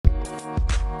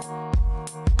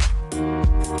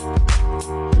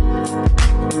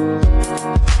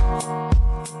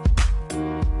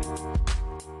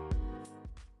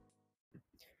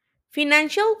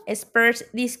financial experts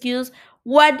discuss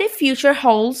what the future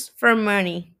holds for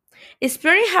money,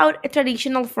 exploring how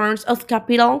traditional forms of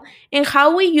capital and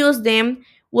how we use them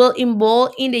will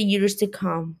evolve in the years to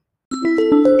come.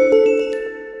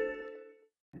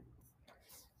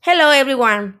 Hello,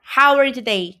 everyone. How are you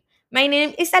today? My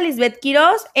name is Alizbeth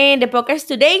Quiroz, and the podcast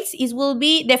today will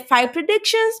be the five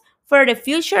predictions for the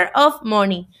future of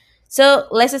money. So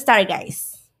let's start,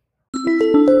 guys.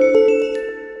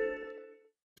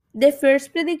 The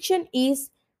first prediction is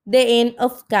the end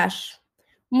of cash.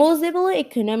 Most developed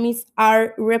economies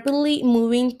are rapidly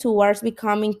moving towards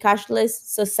becoming cashless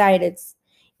societies.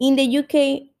 In the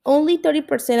UK, only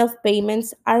 30% of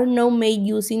payments are now made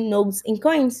using notes and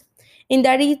coins, and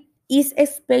that it is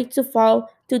expected to fall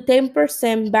to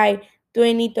 10% by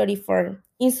 2034.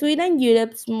 In Sweden,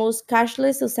 Europe's most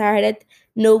cashless society,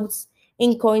 notes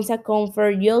and coins account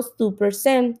for just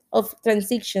 2% of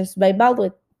transactions by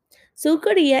value. South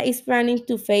Korea is planning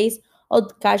to phase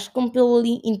out cash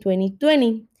completely in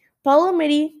 2020. Paulo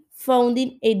Meri,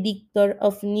 founding editor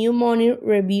of New Money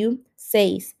Review,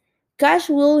 says cash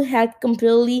will have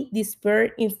completely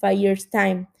disappeared in 5 years'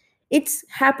 time. It's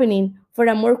happening for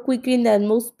a more quickly than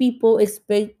most people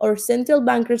expect or central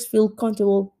bankers feel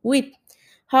comfortable with.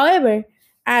 However,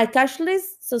 a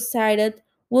cashless society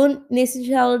won't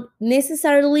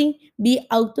necessarily be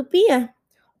utopia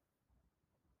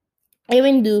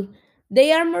even though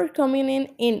they are more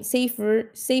convenient and safer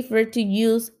to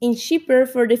use and cheaper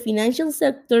for the financial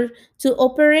sector to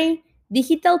operate.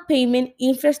 Digital payment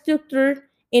infrastructure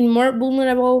and more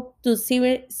vulnerable to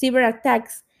cyber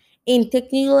attacks and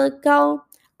technical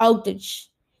outage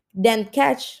than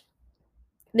cash.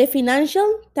 The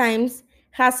Financial Times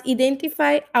has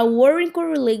identified a worrying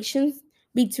correlation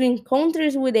between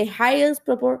countries with the highest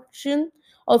proportion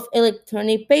of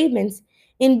electronic payments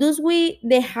and those with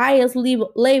the highest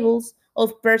levels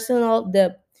of personal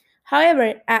debt.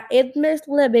 However, Edmund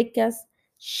Lebekas,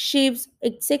 chief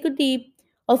executive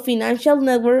of Financial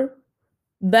Network,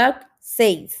 Buck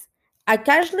says a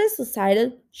cashless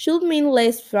society should mean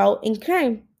less fraud and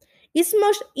crime. It's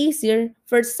much easier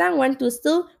for someone to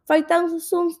steal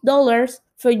 $5,000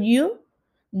 for you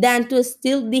than to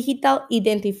steal digital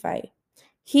identify.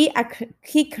 He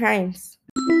crimes.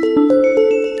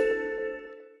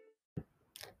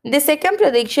 The second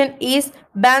prediction is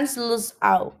banks lose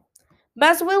out.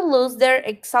 Banks will lose their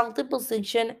exalted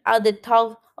position at the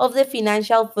top of the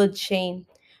financial food chain.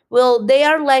 While they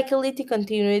are likely to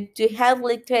continue to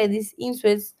heavily credit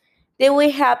interests, they will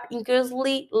have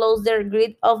increasingly lost their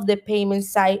grip of the payment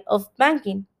side of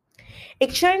banking.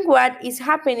 Showing what is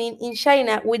happening in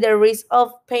China with the rise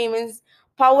of payments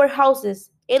powerhouses,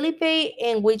 Alipay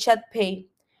and WeChat Pay.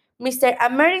 Mr.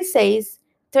 Ameri says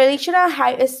traditional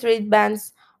high street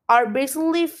banks are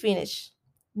basically finished.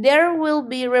 They will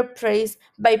be replaced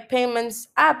by payments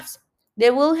apps.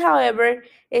 They will, however,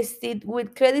 still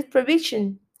with credit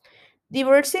provision.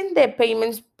 Divorcing the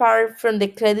payments part from the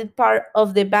credit part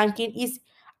of the banking is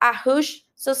a huge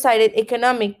society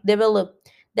economic development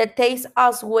that takes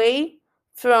us away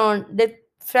from the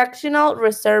fractional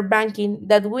reserve banking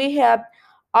that we have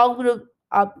all grew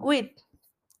up with.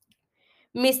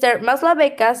 Mr.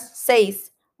 Maslabekas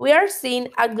says we are seeing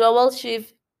a global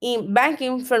shift in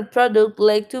banking from product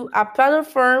led to a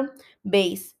platform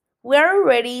base. We are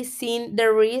already seeing the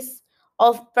rise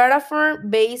of platform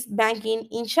based banking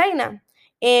in China,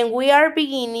 and we are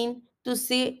beginning to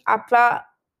see a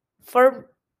platform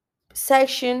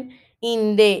section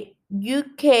in the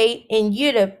UK and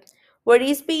Europe, where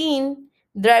it's being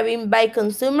driven by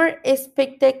consumer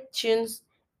expectations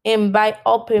and by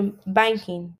open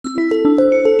banking.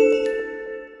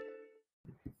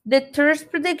 The third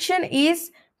prediction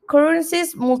is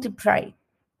currencies multiply.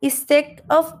 Instead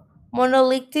of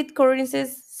monolithic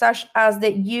currencies such as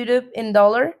the euro and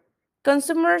dollar,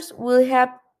 consumers will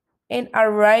have an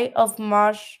array of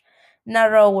much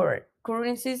narrower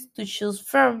currencies to choose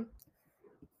from.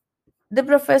 The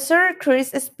professor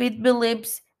Chris Speed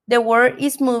believes the world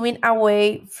is moving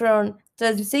away from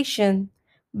transaction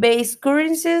based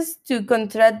currencies to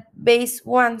contract based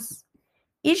ones.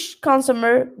 Each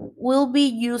consumer will be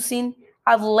using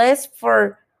at least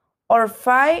four or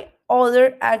five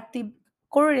other active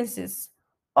currencies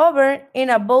over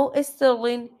and above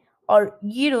sterling or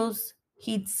euros,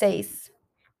 he says.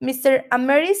 Mr.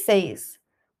 Ameri says,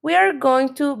 we are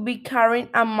going to be carrying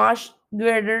a much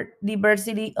greater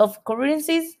diversity of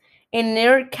currencies and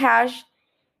near cash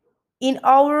in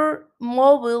our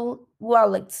mobile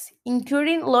wallets,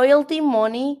 including loyalty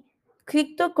money,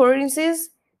 cryptocurrencies,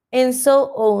 and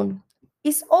so on.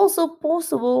 It's also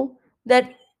possible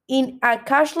that in a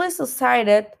cashless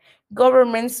society,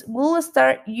 governments will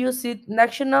start using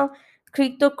national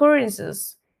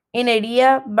cryptocurrencies, an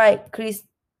idea by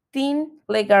Christine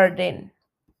Lagarde.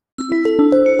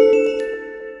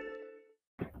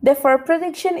 The fourth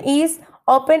prediction is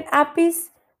open APIs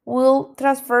will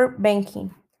transfer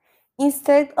banking.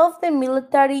 Instead of the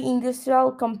military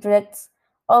industrial complex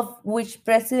of which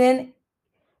President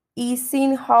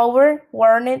Eisenhower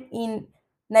warned in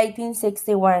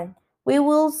 1961, we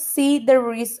will see the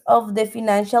rise of the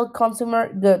financial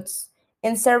consumer goods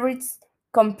and service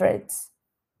complex,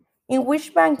 in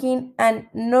which banking and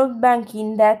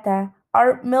non-banking data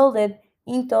are melded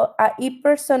into a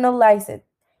personalized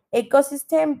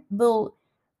ecosystem built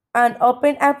on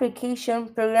open application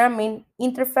programming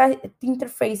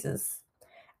interfaces,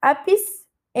 APIs,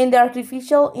 and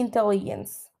artificial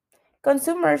intelligence.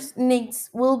 Consumers' needs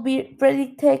will be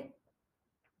predicted,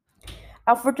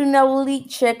 unfortunately,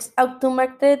 checks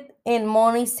automated, and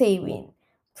money saving,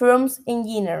 prompts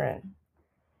engineering.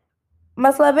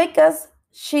 Maslabeca's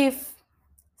chief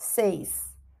says,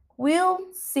 we'll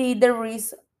see the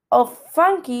risk of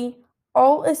funky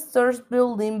all stores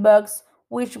building bugs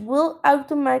which will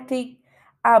automatic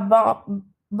a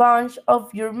bunch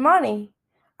of your money.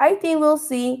 I think we'll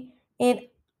see an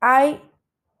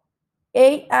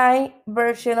AI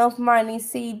version of money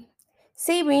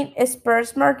saving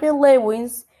experts Martin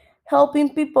Lewis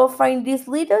helping people find these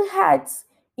little hacks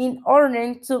in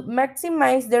order to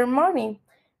maximize their money.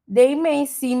 They may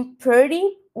seem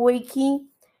pretty wacky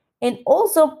and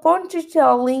also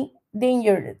potentially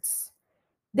dangerous.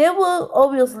 They will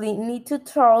obviously need to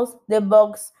trust the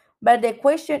bugs, but the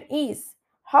question is,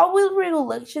 how will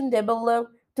regulation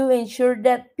develop to ensure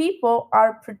that people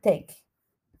are protected?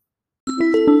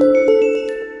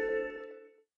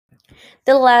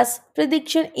 The last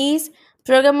prediction is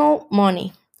programmable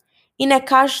money. In a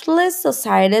cashless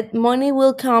society, money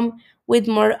will come with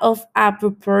more of a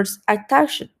purpose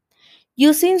attached,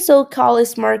 using so-called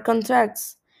smart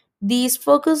contracts. These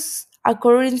focus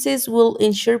occurrences will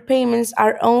ensure payments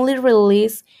are only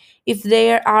released if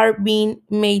they are being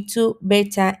made to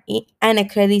beta and a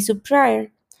credit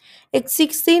supplier.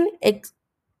 Existing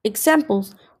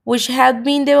examples which have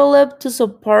been developed to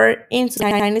support and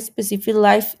sustain a specific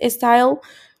lifestyle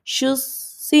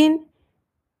choosing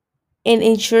and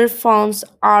ensure funds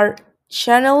are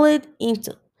channeled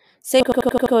into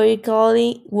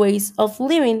eco ways of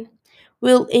living.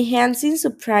 Will enhancing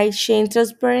supply chain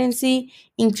transparency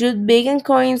include vegan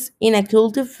coins in a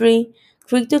cruelty-free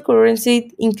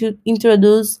cryptocurrency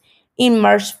introduced in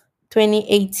March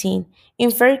 2018,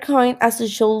 and Faircoin as a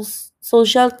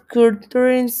social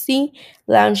currency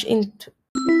launched in.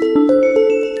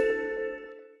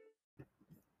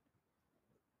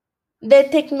 The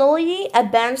technology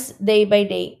advanced day by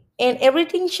day and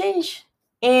everything changed.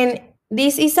 And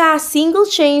this is a single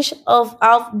change of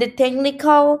the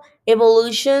technical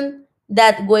evolution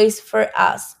that waits for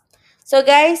us. So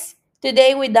guys,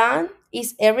 today we done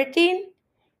is everything,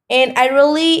 and I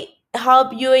really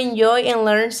hope you enjoy and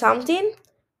learn something.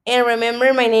 And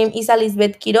remember, my name is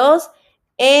Alizbeth Quiroz,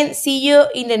 and see you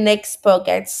in the next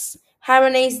podcast. Have a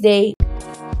nice day.